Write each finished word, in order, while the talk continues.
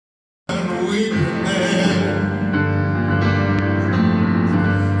weeping there.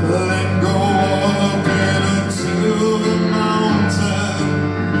 Then go up into the mountain.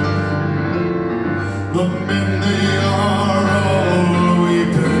 The men, they are all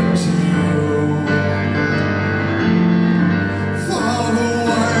weeping too. Father,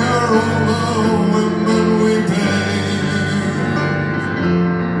 why are all the women weeping?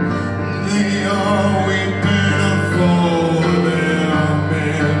 They are weeping for their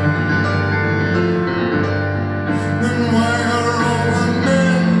men. Then why are all the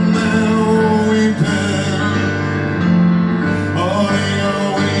men now weeping? Oh, they are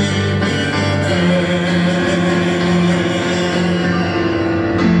weeping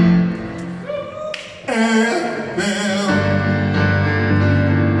and them.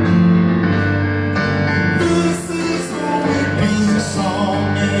 This is a weeping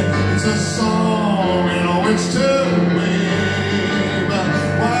song, it's a song in which to weep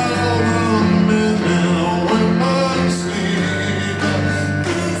while all the men and women sleep.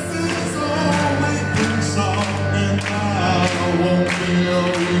 This is a weeping song, and I won't be a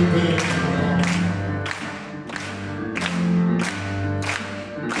weeping song.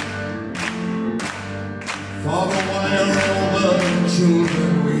 Father, why are all the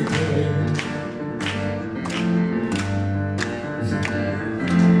children weeping?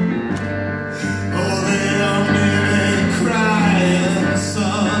 Oh, they are nearly crying,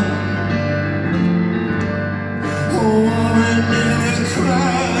 son. Oh, are they nearly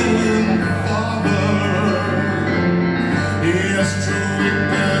crying, Father? Yes, true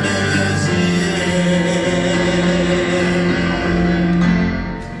weeping is yet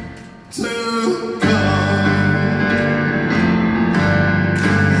to come.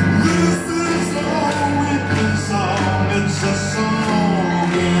 This is a weeping song, it's a song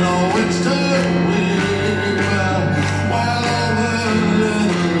in which to weep while all the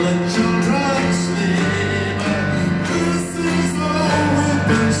little children sleep. This is a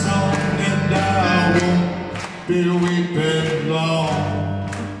weeping song, and I won't be weeping long.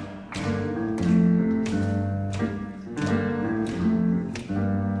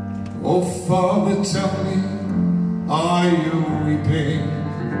 Oh, Father, tell me, are you weeping?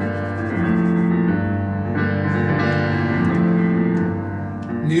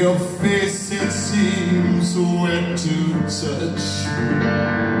 Your face, it seems wet to touch.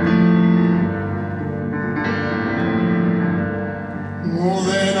 Oh,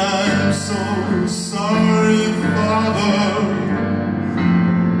 then I'm so sorry, Father.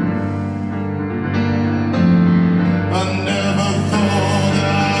 I never thought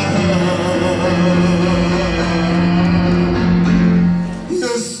I heard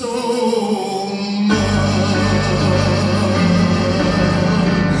you so much.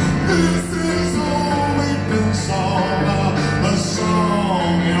 This is a weeping song, a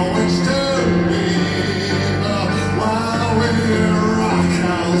song in which to weep while we rock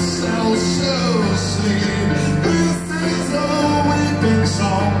ourselves to sleep. This is a weeping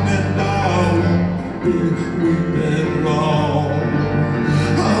song, and I won't be weeping long.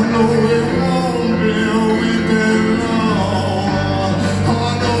 I know it won't be